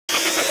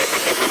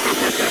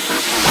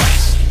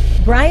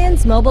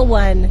Brian's Mobile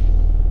One.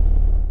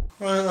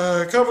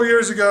 A couple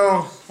years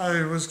ago,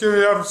 I was given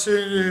the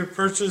opportunity to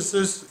purchase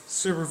this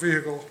super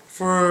vehicle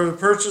for a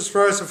purchase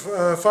price of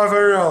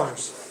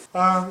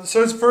 $500.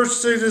 Since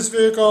purchasing this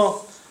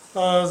vehicle,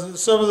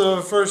 some of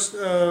the first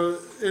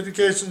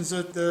indications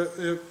that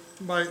it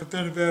might have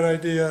been a bad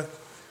idea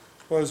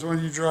was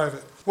when you drive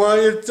it. Well,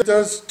 it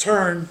does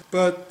turn,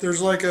 but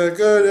there's like a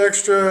good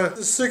extra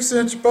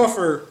 6-inch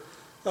buffer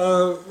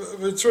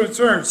between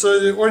turns. So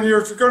that when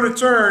you're going to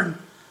turn,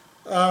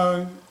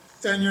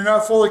 and you're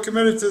not fully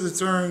committed to the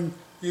turn,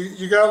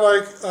 you got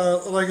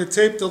like a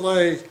tape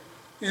delay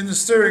in the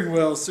steering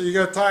wheel, so you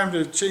got time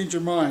to change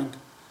your mind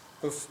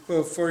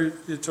before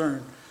you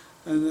turn.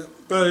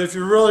 But if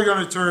you're really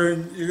going to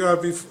turn, you got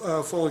to be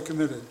fully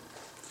committed.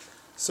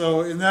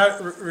 So in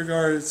that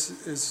regard,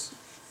 it's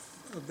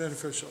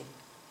beneficial.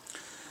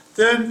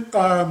 Then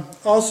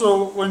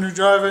also when you're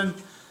driving,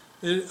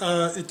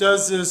 it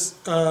does this.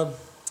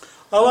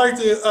 I like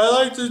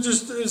to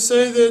just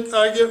say that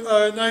I get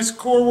a nice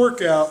core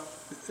workout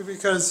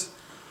because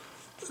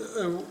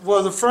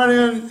while the front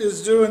end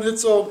is doing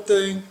its own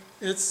thing,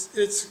 it's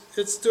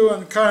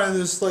doing kind of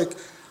this like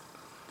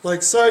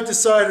side to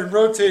side and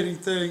rotating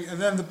thing, and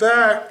then the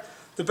back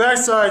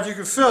side you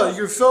can feel it.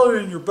 You can feel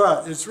it in your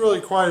butt. It's really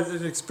quite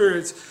an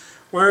experience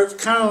where it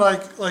kind of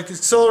like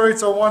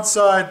accelerates on one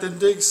side, then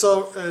digs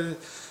so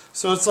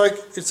it's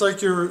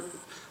like your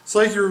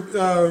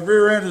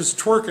rear end is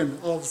twerking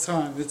all the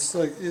time.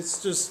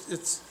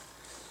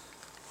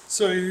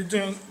 So you're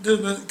doing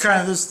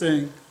kind of this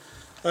thing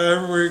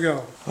everywhere you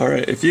go. All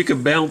right, if you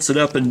could bounce it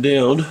up and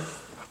down.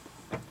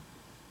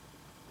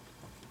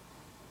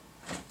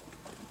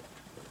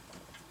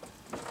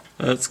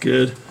 That's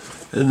good.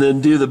 And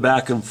then do the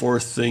back and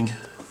forth thing.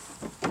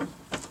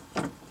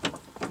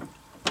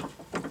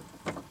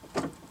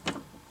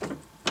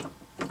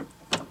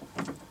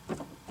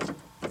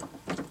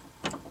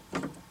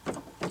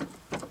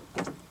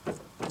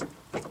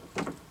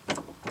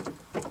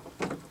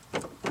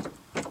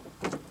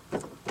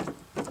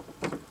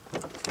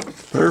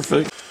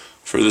 Perfect.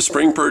 For the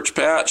spring perch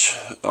patch,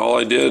 all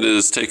I did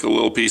is take a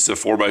little piece of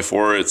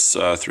 4x4. It's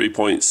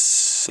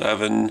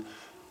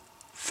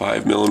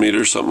 3.75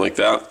 millimeters, something like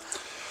that.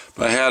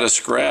 But I had a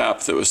scrap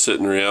that was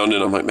sitting around,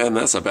 and I'm like, man,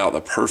 that's about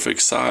the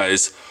perfect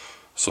size.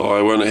 So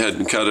I went ahead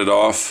and cut it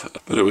off,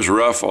 but it was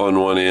rough on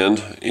one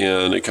end,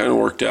 and it kind of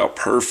worked out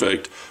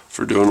perfect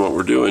for doing what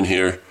we're doing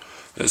here.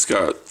 It's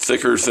got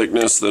thicker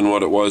thickness than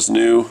what it was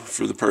new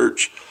for the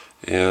perch.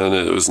 And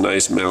it was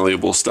nice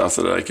malleable stuff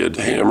that I could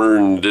hammer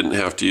and didn't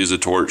have to use a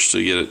torch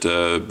to get it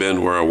to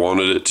bend where I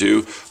wanted it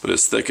to, but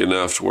it's thick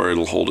enough to where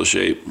it'll hold a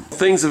shape.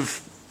 Things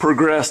have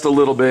progressed a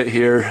little bit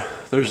here.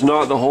 There's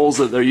not the holes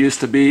that there used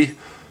to be,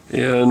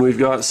 and we've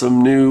got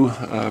some new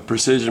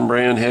precision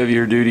brand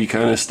heavier duty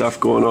kind of stuff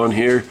going on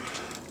here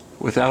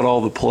without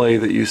all the play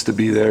that used to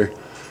be there.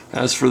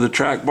 As for the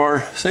track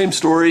bar, same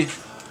story.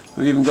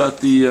 We even got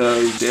the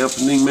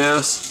dampening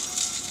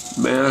mass.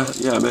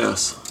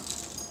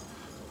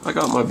 I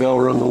got my bell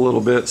rung a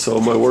little bit, so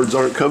my words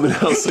aren't coming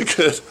out so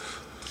good.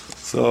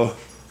 So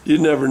you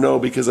never know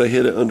because I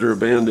hit it under a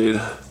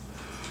Band-Aid.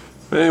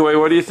 Anyway,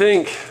 what do you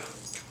think?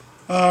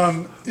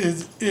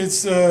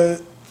 It's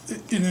an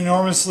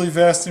enormously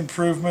vast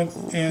improvement,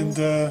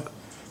 and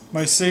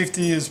my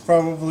safety is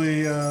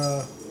probably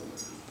a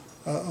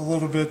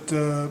little bit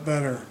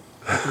better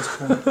at this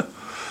point.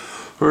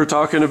 We're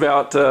talking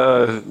about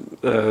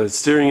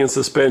steering and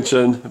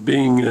suspension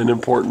being an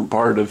important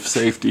part of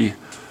safety.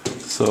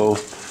 So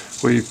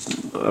we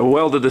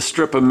welded a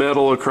strip of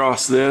metal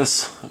across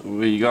this.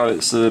 We got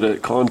it so that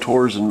it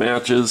contours and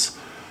matches,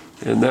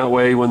 and that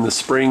way when the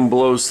spring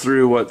blows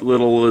through what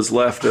little is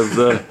left of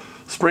the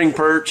spring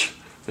perch,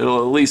 it'll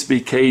at least be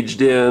caged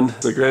in.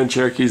 The Grand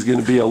Cherokee is going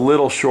to be a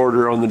little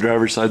shorter on the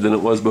driver's side than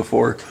it was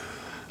before,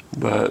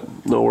 but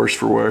no worse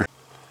for wear.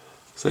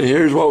 So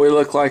here's what we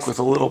look like with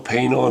a little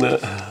paint on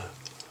it.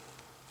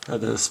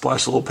 Had to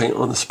splash a little paint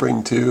on the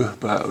spring too,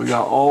 but we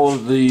got all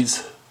of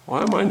these.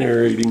 Why am I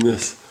narrating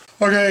this?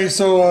 Okay,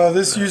 so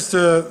this used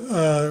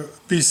to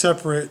be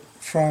separate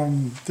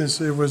from this.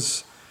 It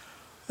wasn't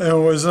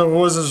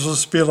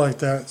supposed to be like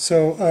that.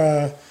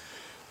 So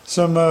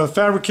some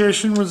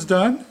fabrication was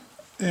done,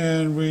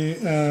 and we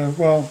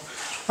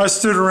I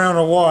stood around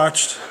and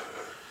watched.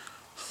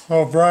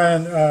 Well,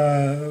 Brian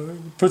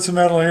put some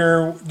metal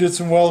here, did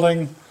some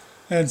welding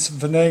and some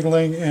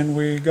finagling, and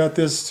we got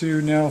this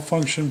to now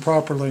function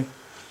properly,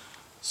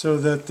 so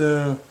that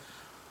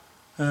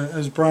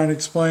as Brian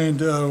explained,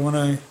 when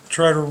I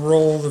try to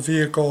roll the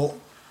vehicle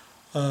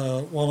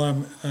while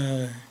I'm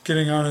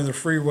getting onto the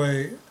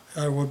freeway,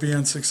 I will be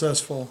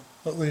unsuccessful,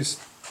 at least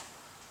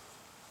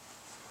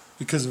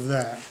because of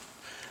that.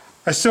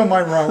 I still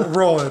might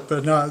roll it,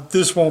 but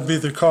this won't be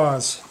the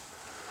cause.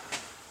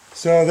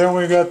 So then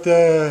we got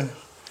this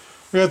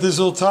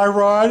little tie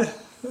rod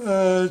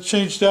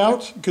changed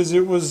out because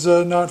it was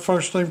not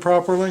functioning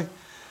properly.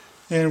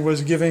 and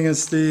was giving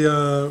us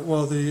the,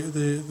 well,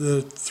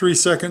 the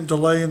 3-second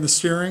delay in the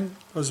steering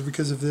was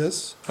because of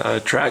this.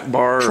 Track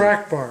bar.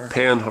 Track bar.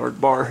 Pan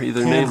hard bar,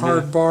 either Pan name.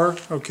 hard bar,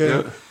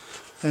 okay. Yeah.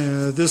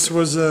 This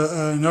was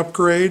an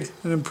upgrade,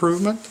 an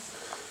improvement,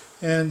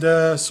 and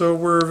so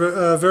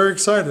we're very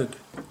excited.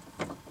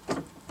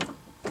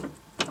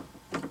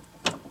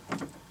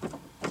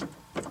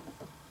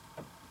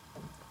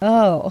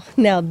 Oh,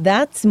 now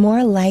that's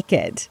more like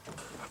it.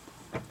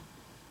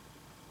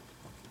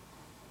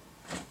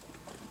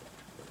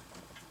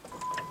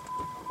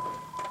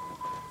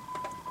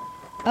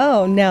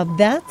 Oh, now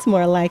that's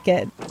more like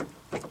it.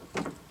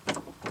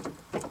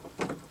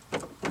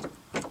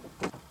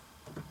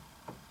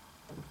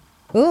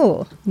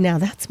 Ooh, now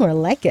that's more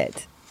like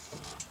it.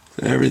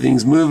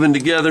 Everything's moving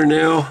together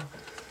now.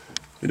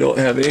 We don't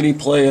have any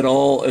play at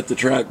all at the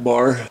track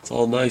bar. It's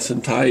all nice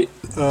and tight.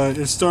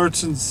 It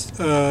starts and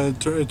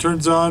it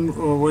turns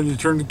on when you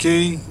turn the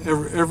key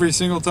every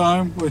single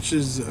time, which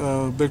is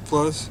a big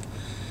plus.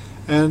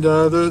 And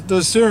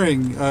the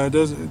steering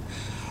doesn't.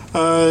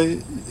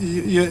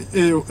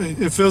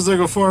 It feels like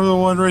a Formula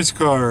One race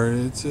car.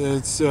 It's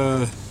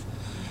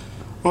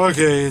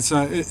okay. It's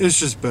not. It's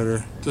just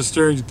better. The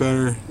steering's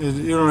better.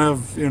 You don't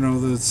have the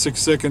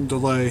 6-second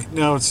delay.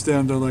 Now it's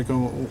down to like a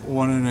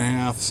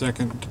 1.5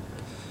 second,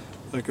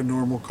 like a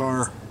normal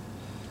car.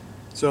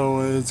 So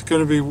it's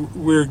going to be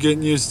weird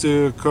getting used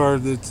to a car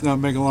that's not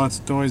making lots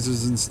of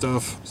noises and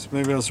stuff. So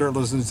maybe I'll start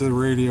listening to the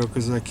radio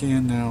because I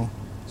can now.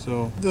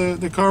 So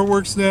the car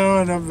works now,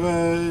 and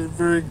I'm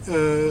very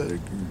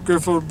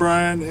grateful to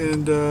Brian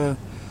and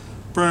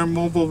Brian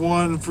Mobile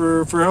One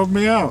for helping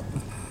me out,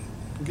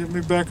 getting me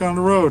back on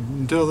the road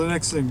until the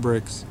next thing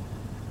breaks.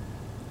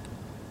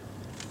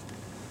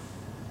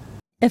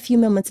 A few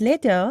moments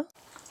later.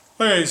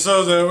 Okay,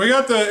 so we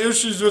got the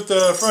issues with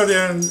the front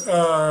end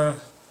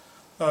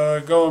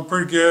going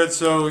pretty good.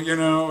 So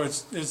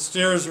it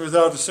steers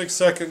without a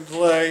 6-second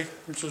delay,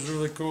 which is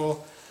really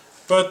cool.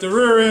 But the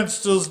rear end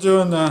still's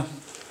doing the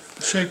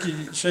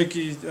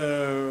shaky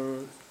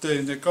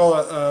thing. They call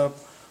it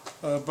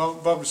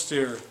bum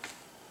steer.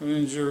 It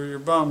means your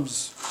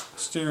bum's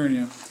steering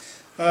you.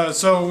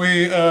 So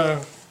we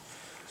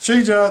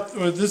changed out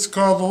what this is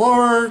called the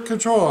lower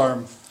control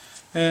arm,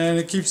 and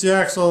it keeps the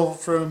axle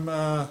from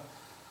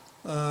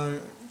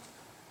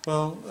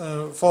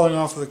falling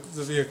off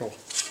the vehicle.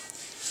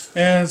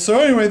 And so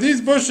anyway, these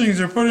bushings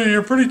are put in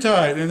here pretty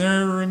tight, and they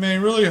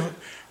remain really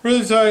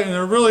tight, and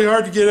they're really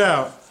hard to get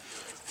out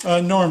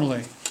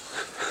normally.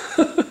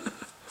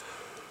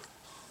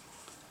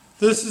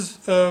 This is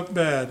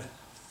bad.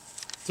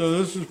 So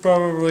this is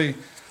probably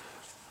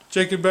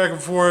shaking back and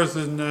forth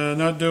and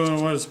not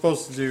doing what it's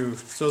supposed to do.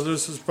 So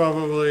this is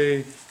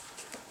probably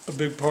a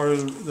big part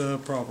of the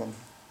problem.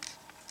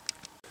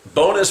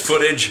 Bonus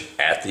footage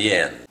at the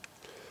end.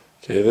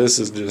 Okay, this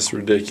is just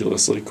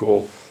ridiculously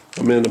cool.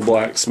 I'm in a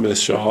blacksmith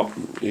shop.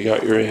 You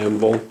got your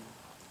anvil,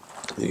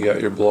 you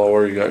got your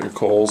blower, you got your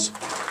coals.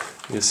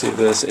 You see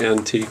this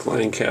antique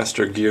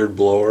Lancaster geared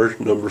blower,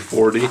 number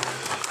 40.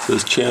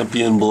 This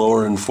Champion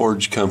Blower and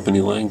Forge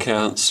Company,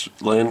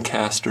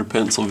 Lancaster,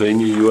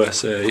 Pennsylvania,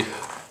 USA.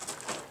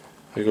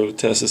 I go to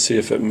test to see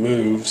if it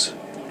moves.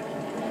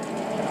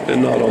 It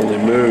not only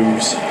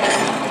moves,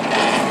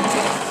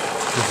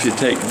 if you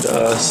take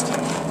dust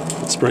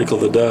and sprinkle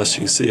the dust,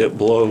 you can see it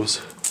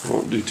blows. I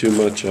won't do too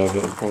much of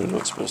it. I'm probably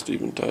not supposed to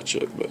even touch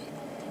it, but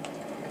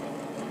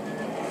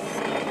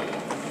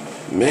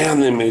man,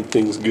 they made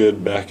things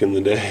good back in the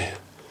day.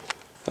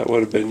 That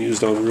would have been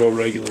used on a real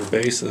regular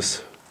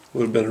basis.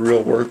 Would have been a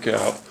real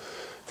workout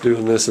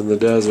doing this in the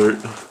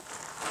desert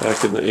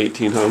back in the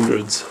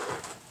 1800s.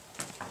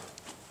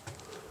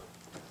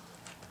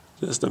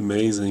 Just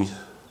amazing.